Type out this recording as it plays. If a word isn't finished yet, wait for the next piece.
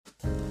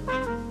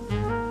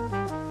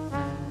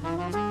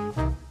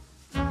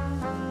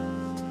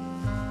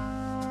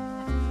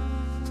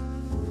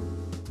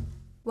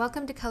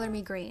Welcome to Color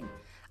Me Green,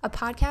 a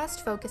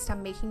podcast focused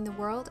on making the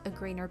world a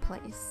greener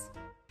place.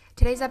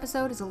 Today's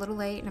episode is a little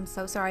late, and I'm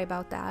so sorry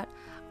about that.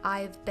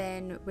 I've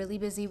been really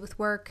busy with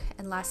work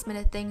and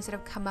last-minute things that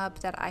have come up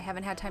that I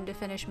haven't had time to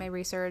finish my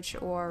research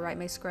or write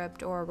my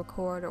script or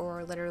record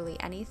or literally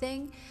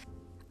anything.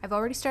 I've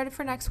already started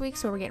for next week,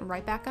 so we're getting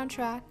right back on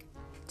track.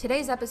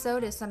 Today's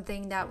episode is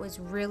something that was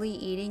really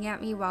eating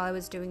at me while I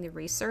was doing the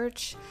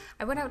research.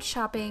 I went out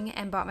shopping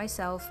and bought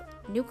myself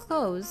new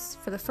clothes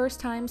for the first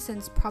time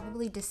since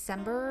probably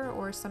December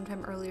or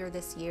sometime earlier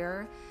this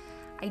year.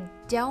 I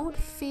don't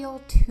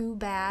feel too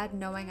bad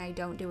knowing I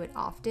don't do it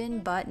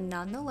often, but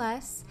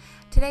nonetheless,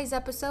 today's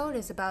episode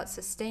is about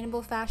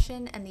sustainable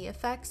fashion and the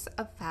effects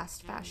of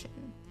fast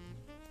fashion.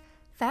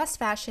 Fast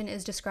fashion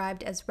is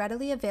described as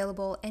readily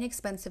available,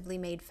 inexpensively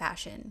made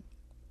fashion.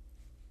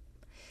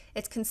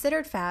 It's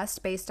considered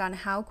fast based on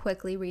how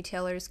quickly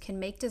retailers can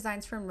make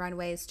designs from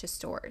runways to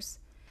stores.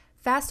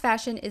 Fast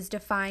fashion is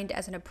defined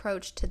as an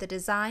approach to the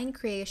design,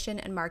 creation,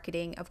 and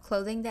marketing of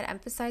clothing that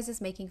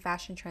emphasizes making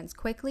fashion trends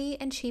quickly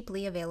and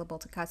cheaply available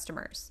to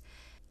customers.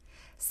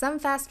 Some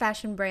fast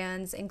fashion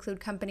brands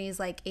include companies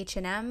like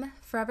H&M,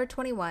 Forever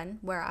 21,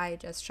 where I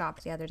just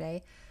shopped the other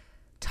day,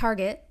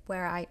 Target,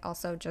 where I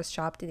also just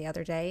shopped the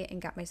other day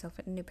and got myself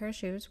a new pair of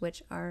shoes,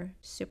 which are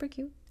super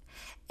cute,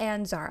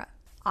 and Zara.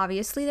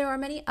 Obviously, there are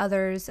many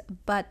others,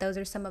 but those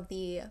are some of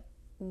the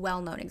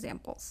well-known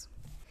examples.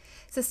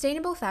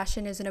 Sustainable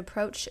fashion is an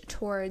approach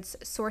towards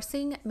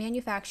sourcing,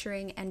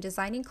 manufacturing, and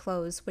designing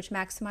clothes which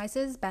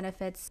maximizes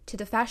benefits to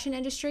the fashion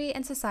industry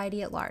and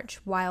society at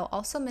large, while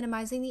also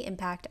minimizing the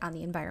impact on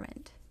the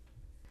environment.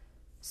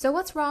 So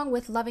what's wrong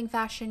with loving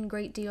fashion,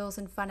 great deals,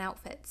 and fun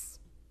outfits?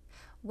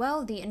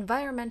 Well, the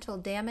environmental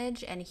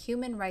damage and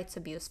human rights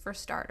abuse for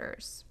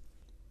starters.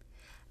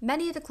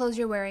 Many of the clothes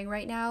you're wearing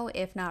right now,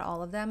 if not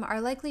all of them,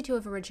 are likely to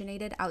have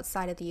originated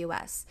outside of the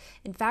US,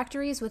 in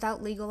factories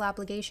without legal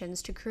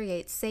obligations to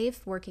create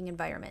safe working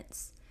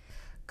environments.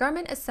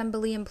 Garment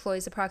assembly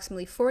employs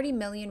approximately 40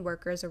 million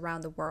workers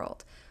around the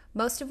world,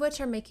 most of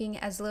which are making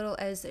as little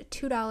as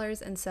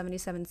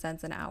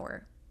 $2.77 an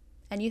hour.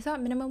 And you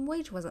thought minimum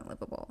wage wasn't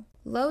livable.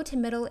 Low to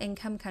middle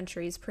income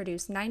countries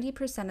produce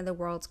 90% of the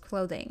world's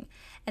clothing,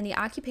 and the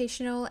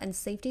occupational and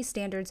safety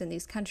standards in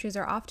these countries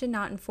are often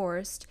not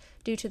enforced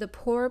due to the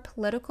poor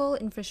political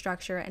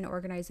infrastructure and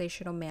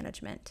organizational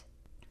management.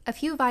 A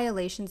few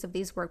violations of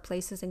these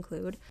workplaces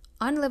include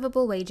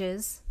unlivable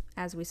wages,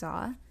 as we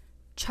saw,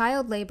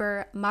 child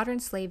labor, modern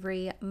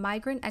slavery,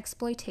 migrant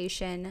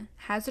exploitation,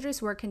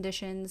 hazardous work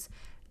conditions,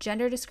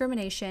 gender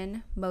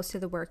discrimination, most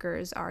of the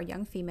workers are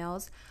young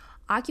females,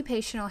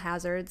 occupational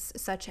hazards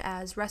such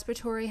as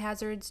respiratory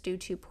hazards due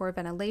to poor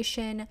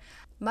ventilation,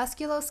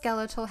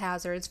 musculoskeletal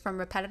hazards from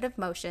repetitive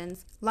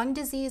motions, lung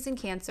disease and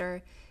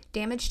cancer,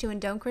 damage to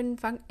endocrine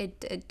I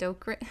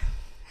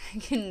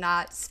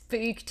cannot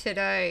speak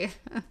today.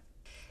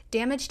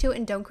 Damage to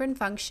endocrine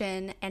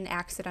function and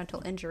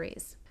accidental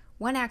injuries.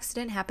 One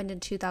accident happened in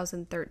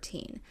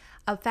 2013.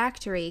 A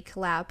factory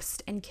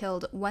collapsed and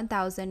killed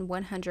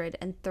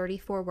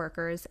 1,134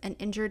 workers and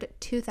injured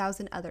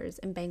 2,000 others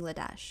in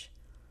Bangladesh.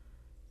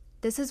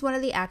 This is one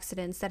of the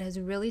accidents that has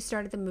really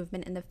started the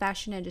movement in the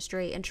fashion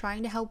industry and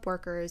trying to help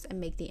workers and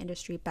make the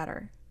industry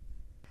better.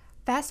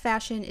 Fast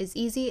fashion is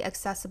easy,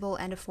 accessible,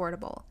 and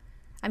affordable.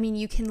 I mean,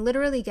 you can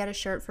literally get a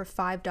shirt for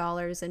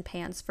 $5 and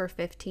pants for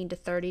 $15 to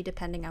 $30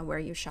 depending on where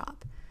you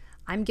shop.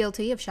 I'm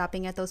guilty of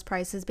shopping at those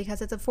prices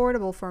because it's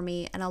affordable for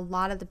me, and a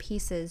lot of the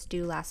pieces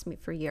do last me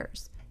for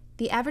years.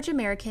 The average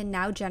American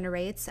now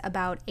generates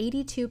about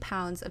 82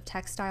 pounds of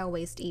textile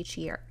waste each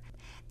year.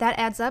 That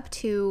adds up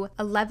to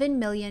 11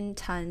 million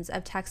tons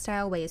of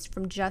textile waste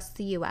from just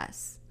the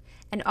US.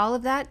 And all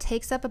of that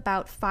takes up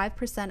about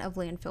 5% of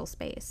landfill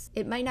space.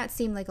 It might not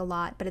seem like a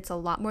lot, but it's a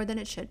lot more than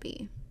it should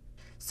be.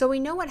 So we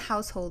know what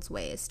households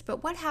waste,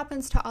 but what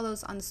happens to all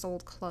those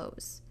unsold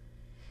clothes?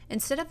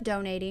 Instead of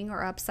donating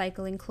or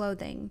upcycling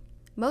clothing,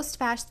 most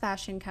fast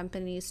fashion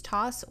companies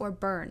toss or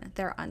burn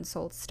their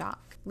unsold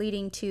stock,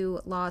 leading to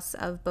loss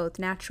of both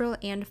natural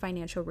and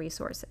financial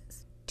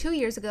resources. 2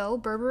 years ago,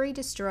 Burberry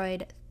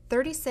destroyed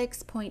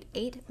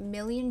 $36.8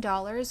 million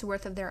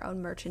worth of their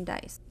own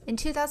merchandise. In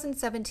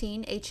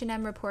 2017,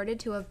 H&M reported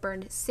to have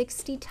burned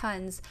 60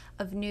 tons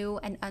of new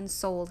and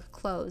unsold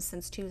clothes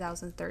since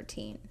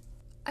 2013.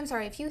 I'm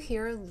sorry, if you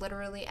hear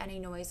literally any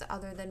noise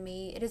other than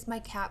me, it is my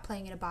cat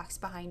playing in a box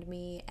behind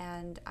me,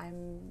 and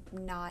I'm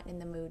not in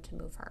the mood to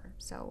move her,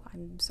 so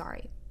I'm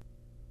sorry.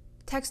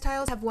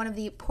 Textiles have one of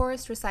the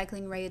poorest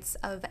recycling rates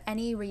of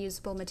any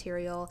reusable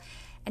material,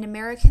 and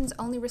Americans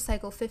only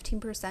recycle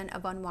 15%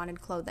 of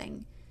unwanted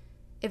clothing.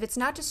 If it's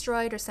not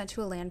destroyed or sent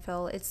to a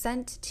landfill, it's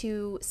sent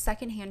to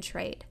secondhand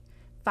trade.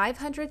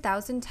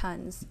 500,000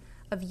 tons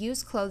of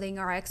used clothing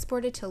are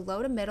exported to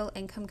low to middle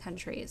income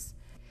countries.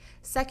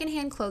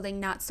 Secondhand clothing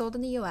not sold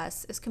in the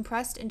US is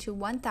compressed into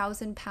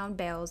 1,000-pound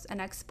bales and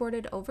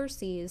exported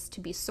overseas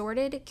to be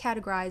sorted,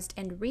 categorized,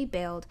 and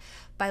rebaled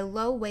by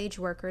low-wage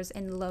workers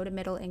in low to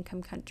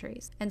middle-income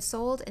countries and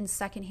sold in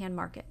secondhand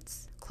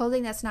markets.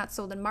 Clothing that's not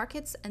sold in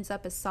markets ends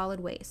up as solid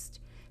waste.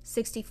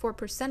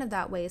 64% of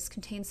that waste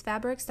contains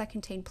fabrics that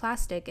contain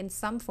plastic in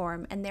some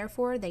form, and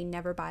therefore they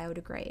never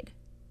biodegrade.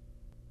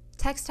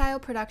 Textile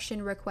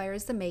production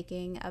requires the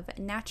making of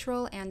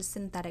natural and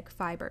synthetic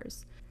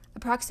fibers.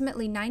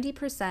 Approximately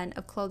 90%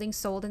 of clothing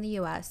sold in the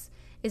US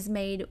is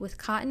made with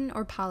cotton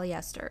or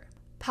polyester.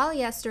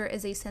 Polyester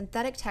is a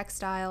synthetic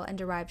textile and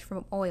derived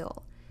from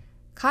oil.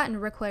 Cotton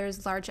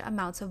requires large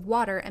amounts of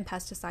water and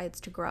pesticides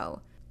to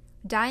grow.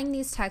 Dyeing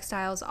these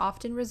textiles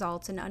often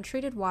results in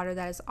untreated water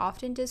that is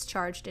often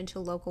discharged into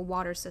local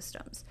water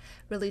systems,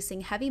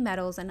 releasing heavy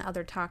metals and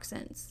other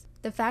toxins.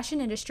 The fashion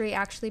industry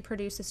actually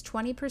produces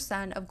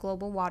 20% of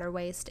global water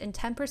waste and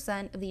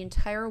 10% of the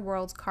entire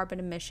world's carbon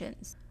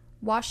emissions.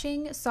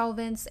 Washing,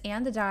 solvents,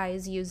 and the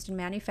dyes used in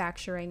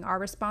manufacturing are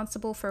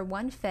responsible for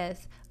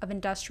 1/5 of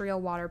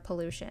industrial water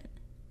pollution.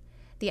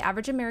 The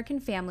average American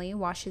family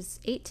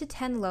washes 8 to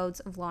 10 loads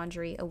of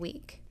laundry a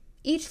week.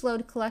 Each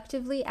load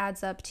collectively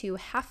adds up to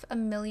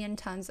 500,000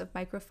 tons of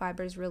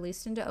microfibers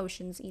released into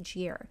oceans each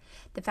year.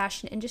 The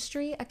fashion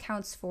industry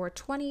accounts for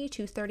 20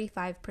 to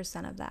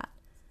 35% of that.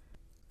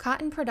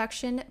 Cotton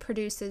production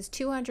produces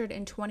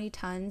 220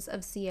 tons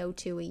of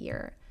CO2 a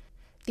year.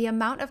 The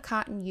amount of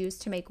cotton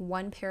used to make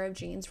one pair of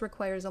jeans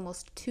requires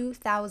almost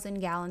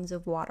 2,000 gallons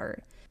of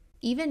water.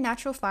 Even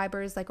natural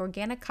fibers like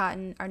organic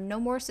cotton are no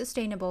more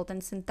sustainable than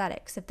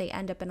synthetics if they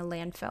end up in a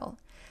landfill.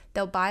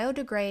 They'll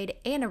biodegrade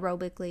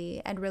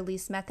anaerobically and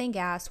release methane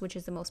gas, which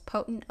is the most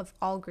potent of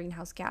all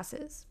greenhouse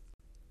gases.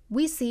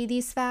 We see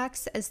these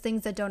facts as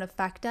things that don't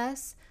affect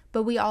us,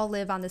 but we all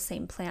live on the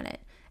same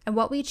planet, and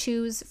what we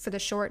choose for the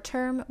short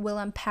term will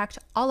impact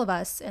all of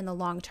us in the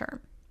long term.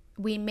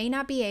 We may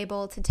not be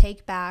able to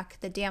take back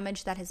the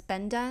damage that has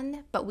been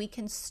done, but we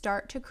can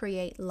start to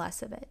create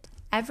less of it.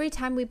 Every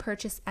time we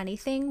purchase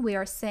anything, we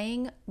are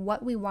saying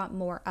what we want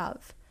more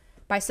of.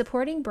 By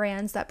supporting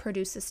brands that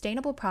produce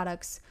sustainable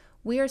products,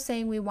 we are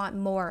saying we want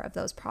more of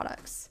those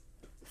products.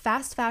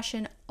 Fast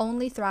fashion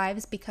only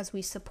thrives because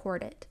we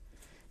support it.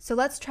 So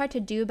let's try to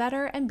do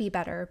better and be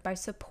better by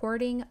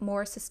supporting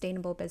more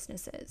sustainable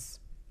businesses.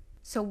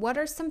 So what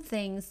are some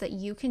things that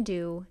you can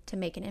do to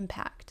make an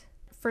impact?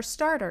 For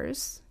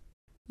starters,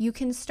 you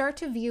can start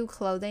to view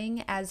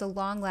clothing as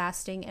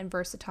long-lasting and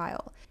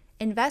versatile.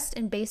 Invest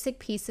in basic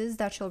pieces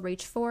that you'll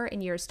reach for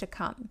in years to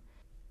come.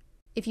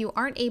 If you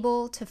aren't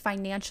able to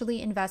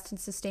financially invest in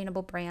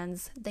sustainable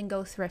brands, then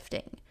go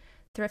thrifting.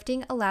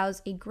 Thrifting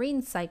allows a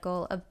green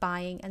cycle of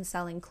buying and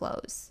selling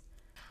clothes.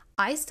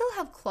 I still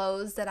have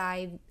clothes that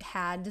I've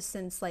had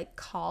since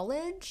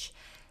college.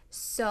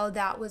 So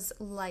that was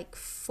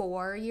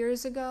 4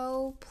 years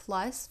ago,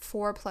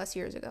 4+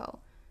 years ago.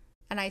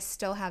 And I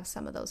still have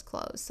some of those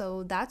clothes.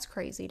 So that's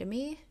crazy to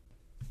me.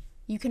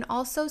 You can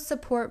also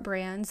support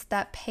brands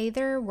that pay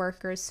their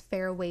workers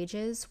fair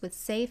wages with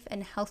safe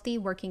and healthy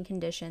working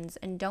conditions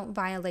and don't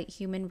violate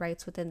human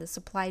rights within the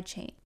supply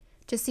chain.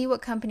 To see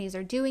what companies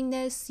are doing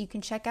this, you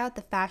can check out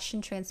the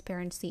Fashion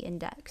Transparency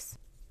Index.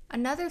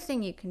 Another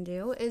thing you can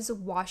do is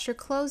wash your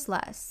clothes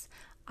less.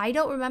 I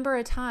don't remember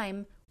a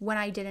time when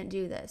I didn't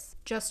do this.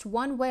 Just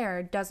one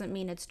wear doesn't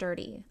mean it's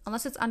dirty.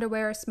 Unless it's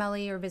underwear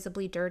smelly or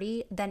visibly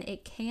dirty, then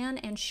it can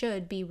and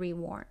should be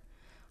reworn.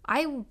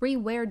 I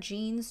rewear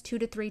jeans 2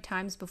 to 3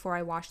 times before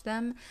I wash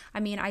them.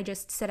 I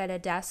just sit at a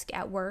desk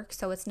at work,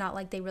 so it's not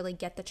like they really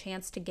get the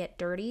chance to get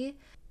dirty.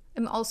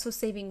 I'm also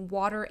saving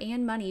water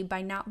and money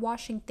by not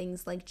washing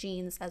things like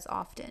jeans as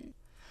often.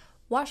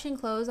 Washing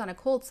clothes on a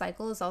cold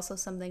cycle is also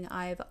something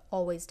I've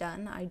always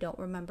done. I don't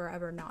remember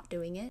ever not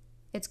doing it.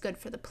 It's good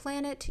for the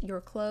planet,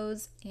 your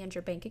clothes, and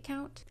your bank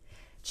account.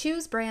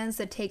 Choose brands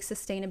that take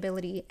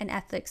sustainability and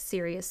ethics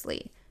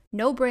seriously.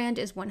 No brand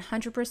is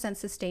 100%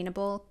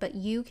 sustainable, but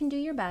you can do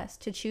your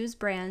best to choose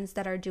brands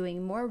that are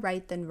doing more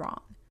right than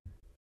wrong.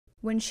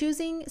 When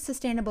choosing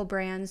sustainable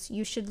brands,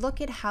 you should look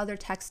at how their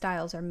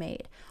textiles are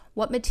made,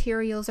 what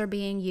materials are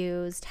being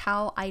used,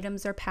 how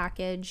items are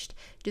packaged,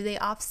 do they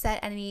offset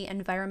any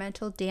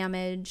environmental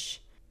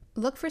damage.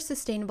 Look for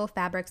sustainable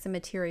fabrics and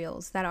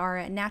materials that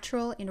are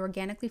natural and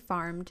organically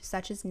farmed,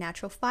 such as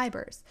natural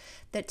fibers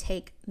that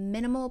take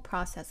minimal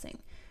processing,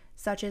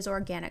 such as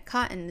organic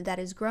cotton that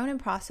is grown and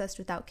processed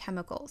without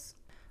chemicals.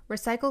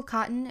 Recycled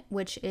cotton,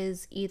 which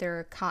is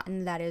either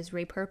cotton that is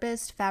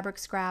repurposed, fabric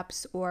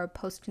scraps, or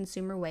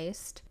post-consumer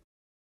waste.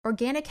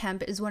 Organic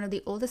hemp is one of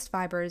the oldest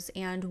fibers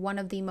and one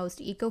of the most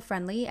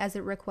eco-friendly, as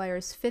it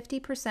requires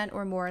 50%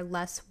 or more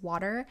less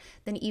water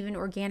than even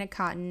organic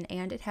cotton,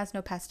 and it has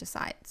no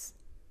pesticides.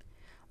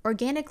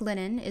 Organic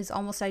linen is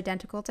almost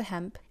identical to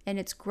hemp in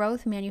its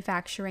growth,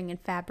 manufacturing, and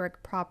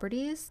fabric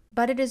properties,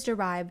 but it is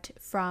derived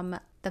from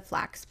the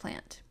flax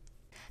plant.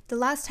 The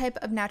last type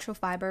of natural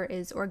fiber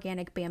is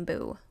organic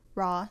bamboo,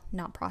 raw,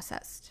 not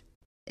processed.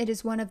 It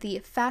is one of the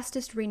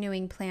fastest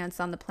renewing plants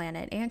on the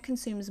planet and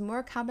consumes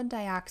more carbon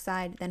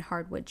dioxide than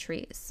hardwood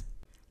trees.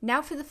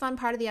 Now for the fun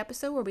part of the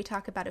episode where we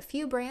talk about a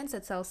few brands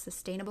that sell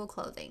sustainable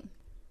clothing.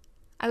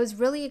 I was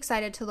really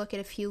excited to look at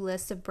a few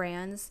lists of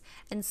brands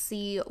and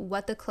see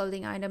what the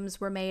clothing items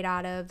were made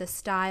out of, the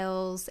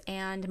styles,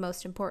 and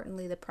most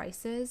importantly, the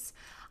prices.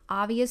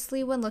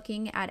 Obviously, when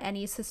looking at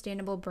any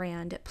sustainable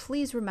brand,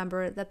 please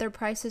remember that their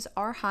prices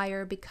are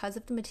higher because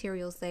of the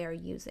materials they are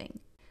using.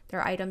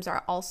 Their items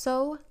are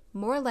also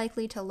more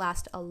likely to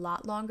last a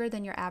lot longer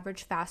than your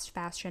average fast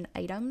fashion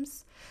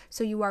items,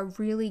 so you are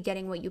really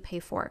getting what you pay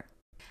for.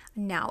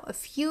 Now, a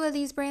few of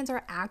these brands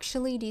are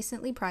actually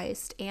decently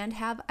priced and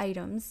have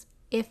items,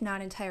 if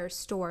not entire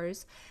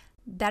stores,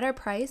 that are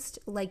priced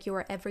like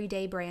your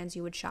everyday brands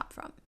you would shop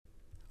from.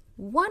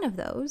 One of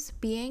those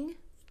being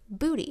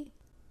Booty.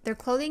 Their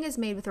clothing is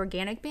made with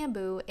organic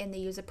bamboo, and they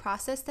use a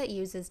process that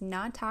uses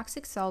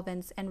non-toxic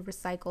solvents and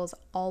recycles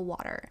all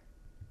water.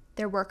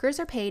 Their workers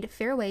are paid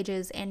fair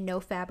wages and no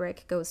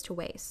fabric goes to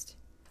waste.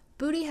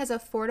 Booty has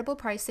affordable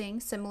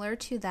pricing similar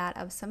to that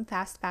of some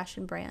fast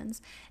fashion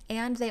brands,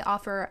 and they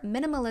offer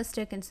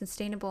minimalistic and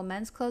sustainable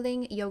men's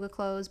clothing, yoga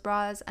clothes,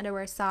 bras,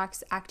 underwear,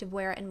 socks,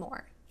 activewear, and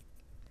more.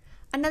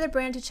 Another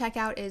brand to check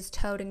out is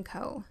Toad &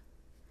 Co.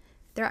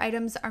 Their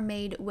items are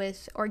made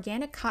with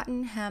organic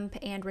cotton, hemp,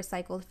 and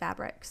recycled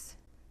fabrics.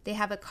 They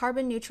have a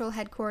carbon neutral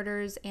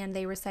headquarters and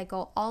they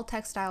recycle all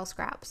textile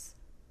scraps.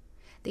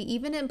 They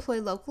even employ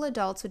local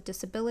adults with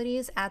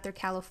disabilities at their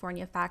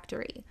California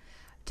factory.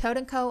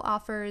 Toad & Co.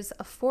 offers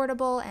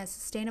affordable and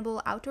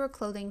sustainable outdoor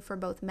clothing for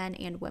both men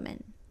and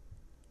women.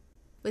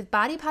 With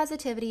body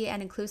positivity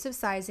and inclusive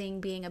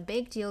sizing being a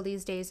big deal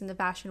these days in the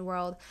fashion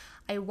world,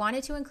 I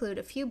wanted to include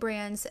a few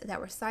brands that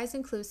were size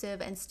inclusive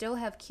and still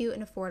have cute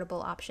and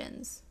affordable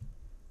options.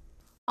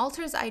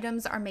 Alter's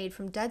items are made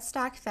from dead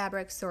stock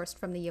fabric sourced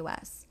from the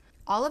US.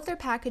 All of their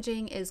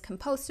packaging is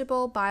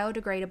compostable,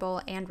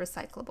 biodegradable, and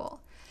recyclable.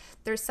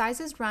 Their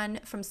sizes run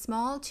from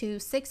small to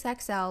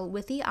 6XL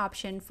with the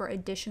option for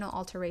additional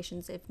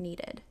alterations if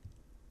needed.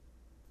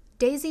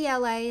 Daisy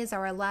LA is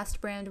our last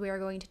brand we are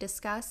going to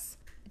discuss.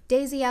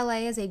 Daisy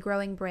LA is a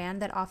growing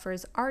brand that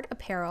offers art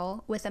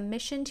apparel with a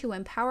mission to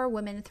empower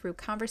women through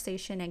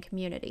conversation and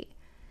community.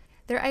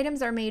 Their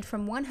items are made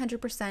from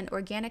 100%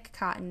 organic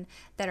cotton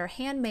that are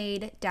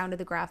handmade down to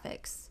the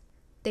graphics.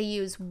 They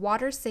use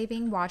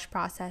water-saving wash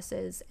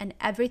processes, and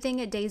everything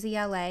at Daisy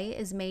LA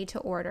is made to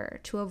order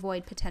to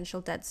avoid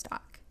potential dead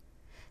stock.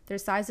 Their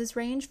sizes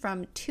range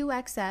from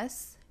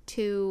 2XS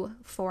to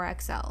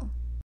 4XL.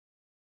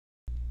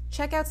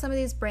 Check out some of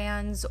these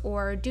brands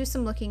or do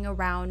some looking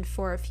around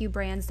for a few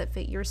brands that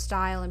fit your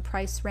style and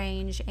price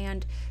range,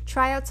 and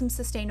try out some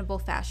sustainable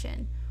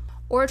fashion.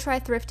 Or try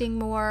thrifting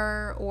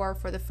more, or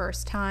for the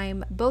first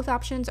time. Both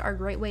options are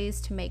great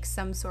ways to make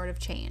some sort of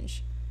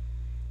change.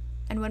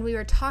 And when we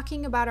were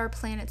talking about our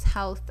planet's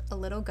health, a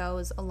little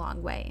goes a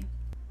long way.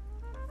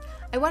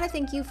 I want to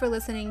thank you for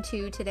listening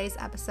to today's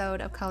episode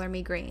of Color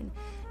Me Green.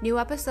 New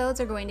episodes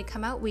are going to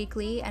come out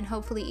weekly, and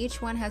hopefully each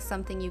one has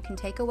something you can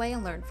take away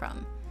and learn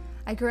from.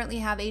 I currently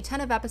have a ton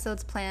of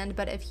episodes planned,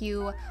 but if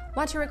you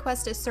want to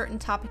request a certain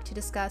topic to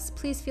discuss,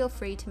 please feel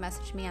free to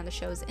message me on the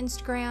show's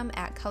Instagram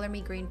at Color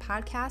Me Green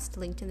Podcast,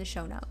 linked in the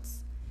show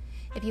notes.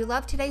 If you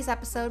loved today's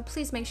episode,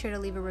 please make sure to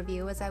leave a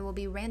review, as I will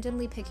be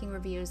randomly picking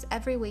reviews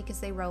every week as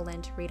they roll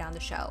in to read on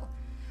the show.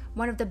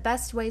 One of the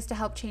best ways to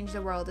help change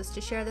the world is to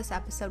share this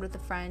episode with a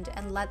friend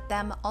and let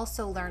them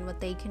also learn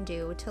what they can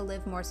do to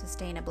live more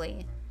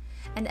sustainably.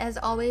 And as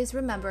always,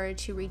 remember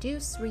to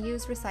reduce,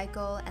 reuse,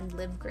 recycle, and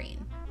live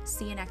green.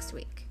 See you next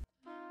week.